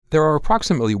There are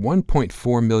approximately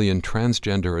 1.4 million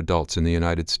transgender adults in the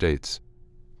United States.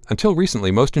 Until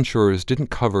recently, most insurers didn't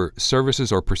cover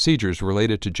services or procedures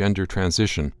related to gender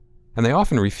transition, and they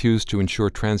often refused to insure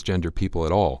transgender people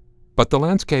at all. But the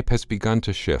landscape has begun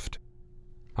to shift.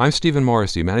 I'm Stephen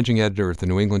Morrissey, managing editor of the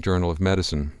New England Journal of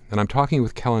Medicine, and I'm talking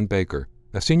with Kellen Baker,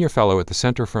 a senior fellow at the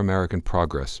Center for American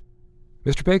Progress.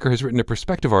 Mr. Baker has written a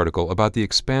perspective article about the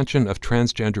expansion of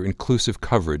transgender inclusive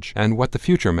coverage and what the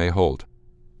future may hold.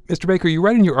 Mr. Baker, you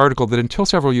write in your article that until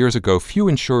several years ago, few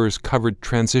insurers covered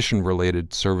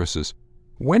transition-related services.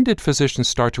 When did physicians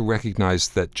start to recognize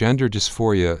that gender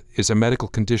dysphoria is a medical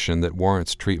condition that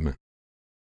warrants treatment?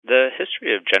 The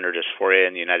history of gender dysphoria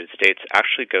in the United States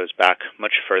actually goes back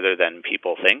much further than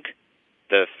people think.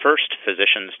 The first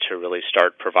physicians to really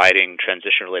start providing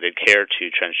transition-related care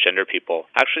to transgender people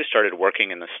actually started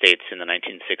working in the States in the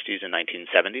 1960s and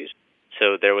 1970s.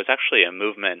 So there was actually a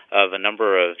movement of a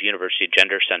number of university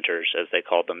gender centers, as they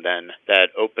called them then,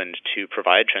 that opened to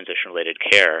provide transition-related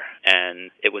care, and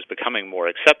it was becoming more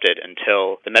accepted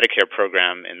until the Medicare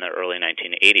program in the early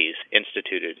 1980s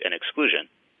instituted an exclusion,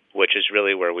 which is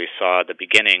really where we saw the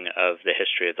beginning of the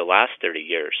history of the last 30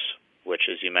 years,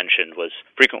 which, as you mentioned, was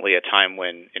frequently a time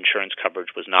when insurance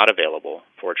coverage was not available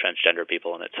for transgender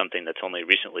people, and it's something that's only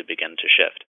recently begun to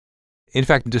shift. In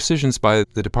fact, decisions by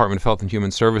the Department of Health and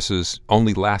Human Services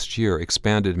only last year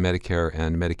expanded Medicare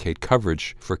and Medicaid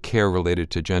coverage for care related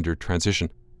to gender transition.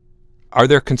 Are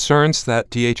there concerns that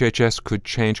DHHS could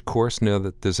change course now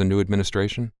that there's a new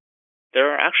administration? There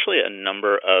are actually a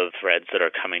number of threads that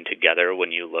are coming together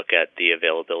when you look at the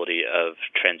availability of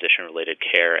transition-related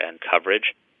care and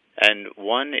coverage. And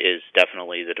one is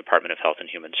definitely the Department of Health and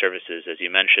Human Services. As you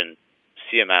mentioned,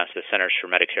 CMS, the Centers for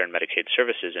Medicare and Medicaid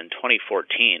Services, in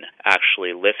 2014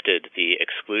 actually lifted the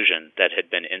exclusion that had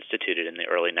been instituted in the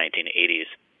early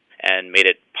 1980s and made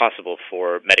it possible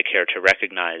for Medicare to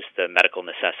recognize the medical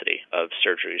necessity of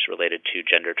surgeries related to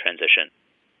gender transition.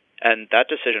 And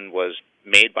that decision was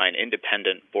made by an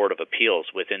independent board of appeals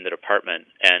within the department,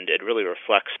 and it really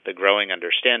reflects the growing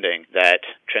understanding that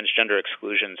transgender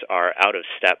exclusions are out of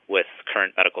step with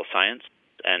current medical science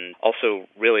and also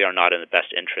really are not in the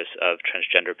best interests of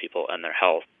transgender people and their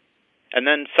health. And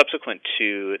then subsequent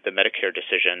to the Medicare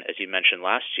decision, as you mentioned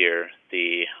last year,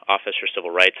 the Office for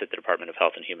Civil Rights at the Department of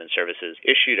Health and Human Services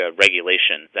issued a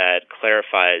regulation that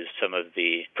clarifies some of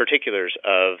the particulars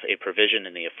of a provision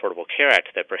in the Affordable Care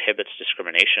Act that prohibits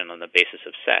discrimination on the basis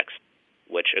of sex,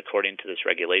 which, according to this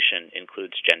regulation,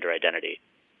 includes gender identity.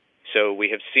 So we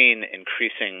have seen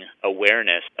increasing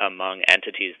awareness among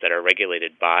entities that are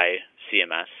regulated by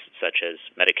CMS, such as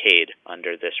Medicaid,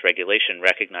 under this regulation,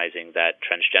 recognizing that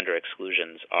transgender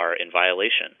exclusions are in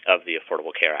violation of the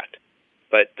Affordable Care Act.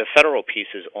 But the federal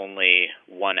piece is only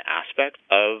one aspect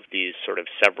of these sort of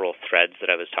several threads that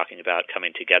I was talking about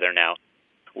coming together now.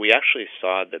 We actually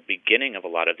saw the beginning of a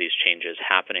lot of these changes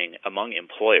happening among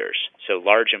employers. So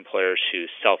large employers who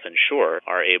self-insure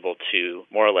are able to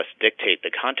more or less dictate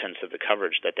the contents of the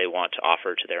coverage that they want to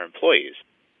offer to their employees.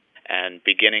 And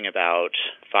beginning about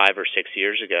 5 or 6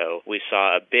 years ago, we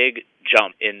saw a big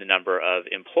jump in the number of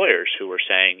employers who were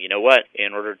saying, you know what,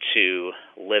 in order to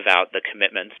live out the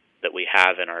commitments that we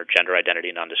have in our gender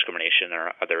identity non-discrimination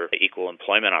or other equal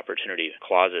employment opportunity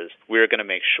clauses, we're going to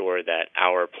make sure that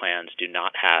our plans do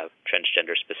not have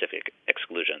transgender-specific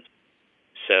exclusions.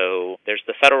 So there's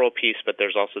the federal piece, but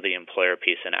there's also the employer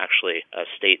piece and actually a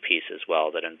state piece as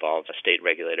well that involves state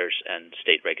regulators and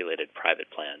state-regulated private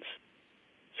plans.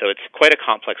 So it's quite a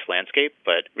complex landscape,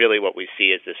 but really what we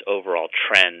see is this overall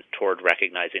trend toward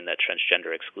recognizing that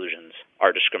transgender exclusions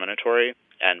are discriminatory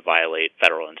and violate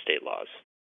federal and state laws.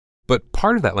 But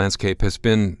part of that landscape has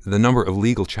been the number of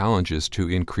legal challenges to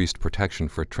increased protection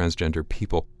for transgender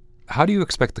people. How do you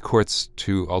expect the courts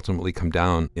to ultimately come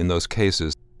down in those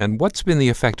cases? And what's been the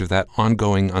effect of that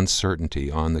ongoing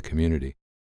uncertainty on the community?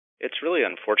 It's really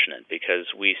unfortunate because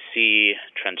we see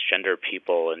transgender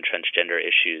people and transgender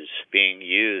issues being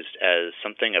used as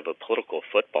something of a political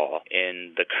football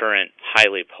in the current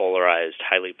highly polarized,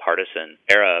 highly partisan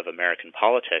era of American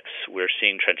politics. We're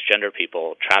seeing transgender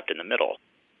people trapped in the middle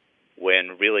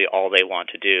when really all they want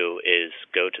to do is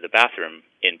go to the bathroom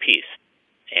in peace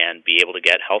and be able to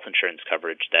get health insurance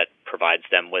coverage that provides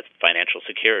them with financial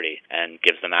security and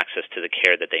gives them access to the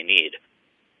care that they need.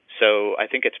 So I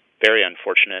think it's very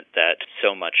unfortunate that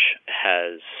so much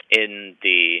has, in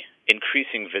the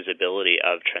increasing visibility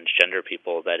of transgender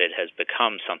people, that it has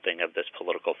become something of this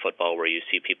political football where you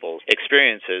see people's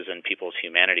experiences and people's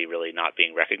humanity really not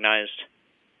being recognized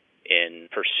in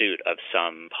pursuit of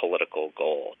some political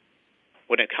goal.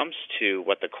 When it comes to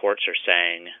what the courts are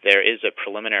saying, there is a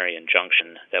preliminary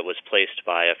injunction that was placed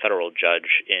by a federal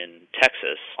judge in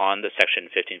Texas on the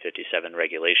Section 1557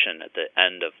 regulation at the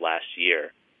end of last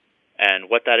year.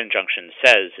 And what that injunction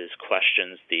says is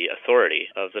questions the authority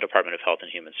of the Department of Health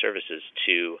and Human Services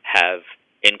to have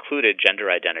included gender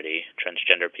identity,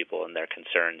 transgender people and their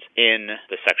concerns in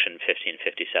the Section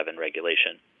 1557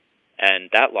 regulation. And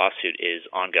that lawsuit is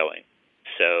ongoing.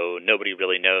 So nobody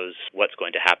really knows what's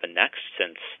going to happen next,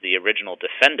 since the original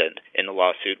defendant in the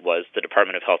lawsuit was the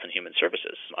Department of Health and Human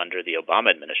Services under the Obama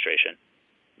administration.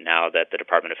 Now that the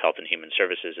Department of Health and Human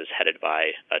Services is headed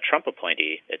by a Trump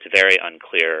appointee, it's very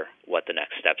unclear what the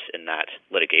next steps in that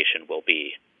litigation will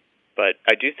be. But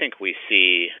I do think we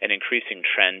see an increasing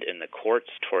trend in the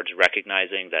courts towards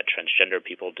recognizing that transgender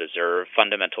people deserve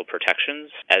fundamental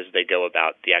protections as they go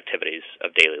about the activities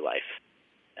of daily life.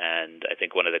 And I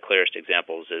think one of the clearest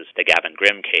examples is the Gavin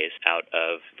Grimm case out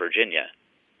of Virginia,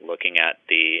 looking at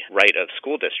the right of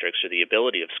school districts or the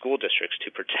ability of school districts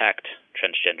to protect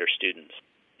transgender students.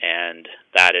 And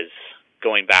that is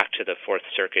going back to the Fourth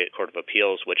Circuit Court of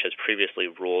Appeals, which has previously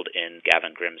ruled in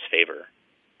Gavin Grimm's favor.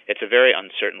 It's a very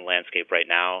uncertain landscape right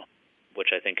now,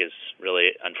 which I think is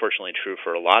really unfortunately true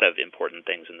for a lot of important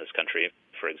things in this country,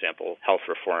 for example, health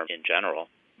reform in general.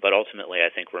 But ultimately,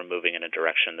 I think we're moving in a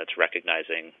direction that's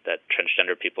recognizing that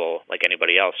transgender people, like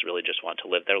anybody else, really just want to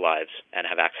live their lives and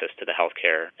have access to the health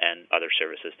care and other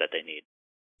services that they need.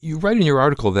 You write in your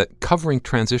article that covering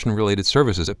transition-related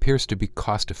services appears to be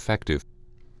cost-effective.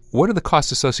 What are the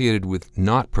costs associated with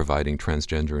not providing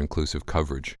transgender-inclusive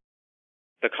coverage?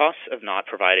 The costs of not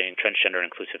providing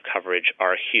transgender-inclusive coverage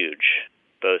are huge,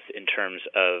 both in terms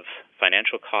of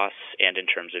financial costs and in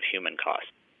terms of human costs.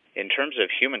 In terms of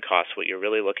human costs, what you're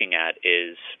really looking at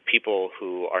is people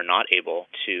who are not able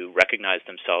to recognize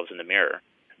themselves in the mirror.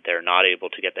 They're not able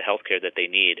to get the health care that they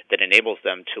need that enables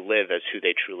them to live as who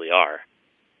they truly are.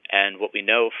 And what we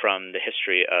know from the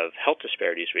history of health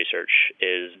disparities research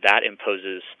is that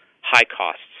imposes high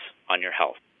costs on your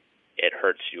health. It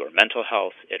hurts your mental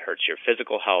health, it hurts your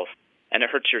physical health, and it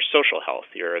hurts your social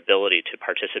health, your ability to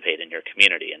participate in your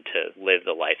community and to live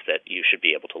the life that you should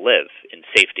be able to live in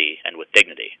safety and with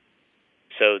dignity.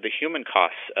 So the human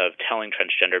costs of telling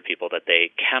transgender people that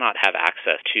they cannot have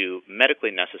access to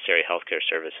medically necessary healthcare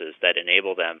services that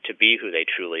enable them to be who they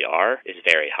truly are is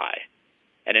very high.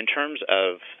 And in terms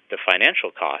of the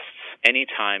financial costs,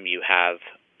 anytime you have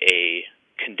a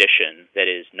condition that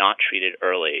is not treated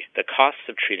early, the costs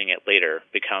of treating it later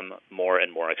become more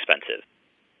and more expensive.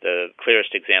 The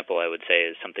clearest example, I would say,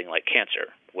 is something like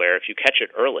cancer, where if you catch it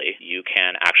early, you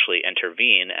can actually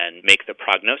intervene and make the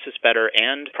prognosis better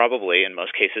and probably, in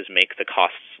most cases, make the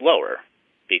costs lower,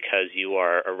 because you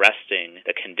are arresting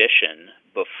the condition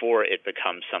before it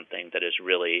becomes something that is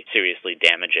really seriously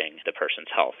damaging the person's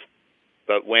health.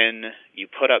 But when you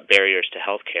put up barriers to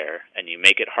healthcare and you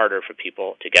make it harder for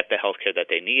people to get the healthcare that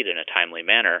they need in a timely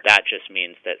manner, that just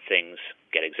means that things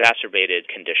get exacerbated,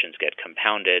 conditions get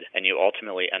compounded, and you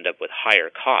ultimately end up with higher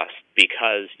costs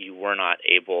because you were not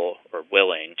able or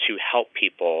willing to help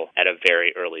people at a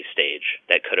very early stage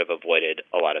that could have avoided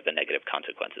a lot of the negative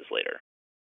consequences later.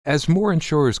 As more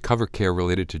insurers cover care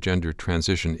related to gender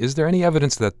transition, is there any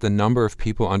evidence that the number of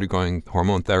people undergoing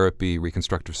hormone therapy,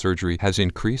 reconstructive surgery has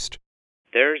increased?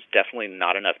 There's definitely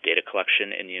not enough data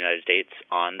collection in the United States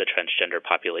on the transgender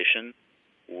population.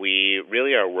 We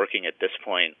really are working at this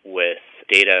point with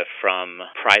data from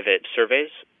private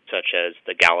surveys, such as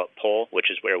the Gallup poll,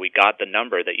 which is where we got the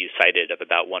number that you cited of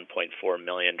about 1.4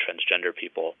 million transgender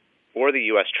people, or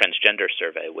the U.S. Transgender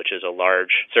Survey, which is a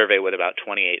large survey with about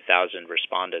 28,000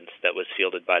 respondents that was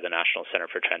fielded by the National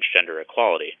Center for Transgender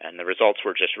Equality. And the results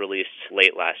were just released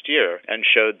late last year and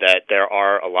showed that there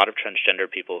are a lot of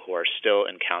transgender people who are still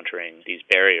encountering these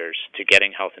barriers to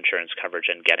getting health insurance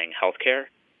coverage and getting health care.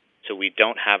 So we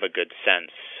don't have a good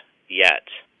sense yet,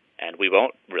 and we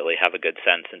won't really have a good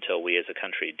sense until we as a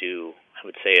country do, I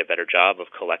would say, a better job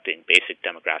of collecting basic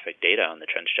demographic data on the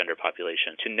transgender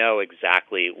population to know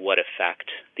exactly what effect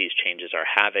these changes are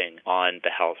having on the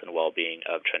health and well-being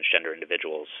of transgender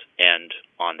individuals and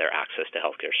on their access to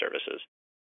healthcare services.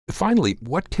 Finally,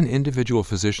 what can individual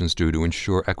physicians do to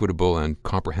ensure equitable and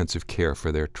comprehensive care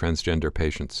for their transgender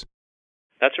patients?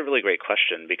 That's a really great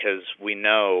question because we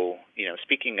know,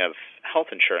 speaking of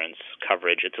health insurance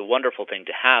coverage, it's a wonderful thing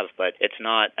to have, but it's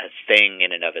not a thing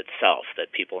in and of itself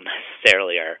that people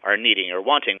necessarily are needing or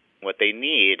wanting. What they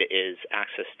need is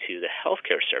access to the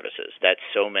healthcare services that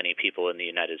so many people in the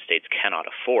United States cannot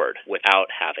afford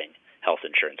without having health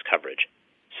insurance coverage.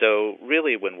 So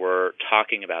really, when we're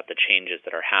talking about the changes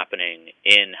that are happening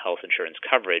in health insurance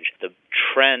coverage, the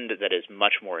trend that is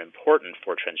much more important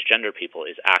for transgender people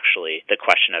is actually the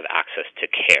question of access to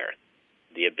care.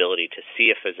 The ability to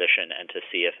see a physician and to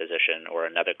see a physician or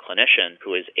another clinician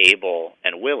who is able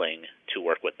and willing to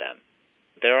work with them.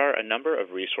 There are a number of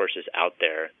resources out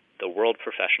there. The World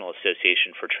Professional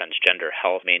Association for Transgender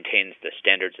Health maintains the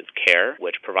Standards of Care,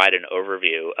 which provide an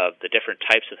overview of the different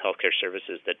types of healthcare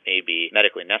services that may be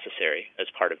medically necessary as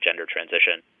part of gender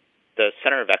transition. The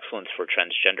Center of Excellence for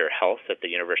Transgender Health at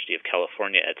the University of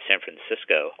California at San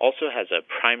Francisco also has a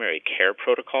primary care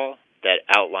protocol that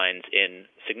outlines in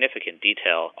significant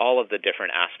detail all of the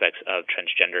different aspects of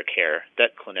transgender care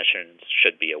that clinicians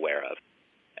should be aware of.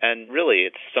 And really,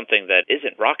 it's something that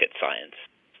isn't rocket science.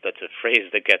 That's a phrase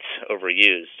that gets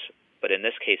overused, but in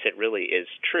this case it really is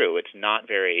true. It's not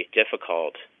very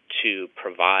difficult to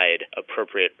provide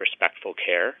appropriate, respectful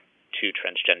care to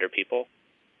transgender people,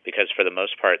 because for the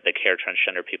most part the care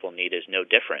transgender people need is no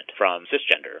different from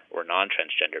cisgender or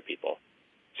non-transgender people.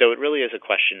 So it really is a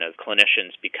question of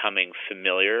clinicians becoming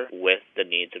familiar with the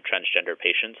needs of transgender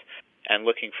patients and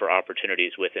looking for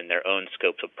opportunities within their own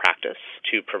scopes of practice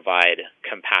to provide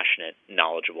compassionate,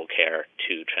 knowledgeable care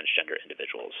to transgender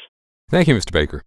individuals. Thank you, Mr. Baker.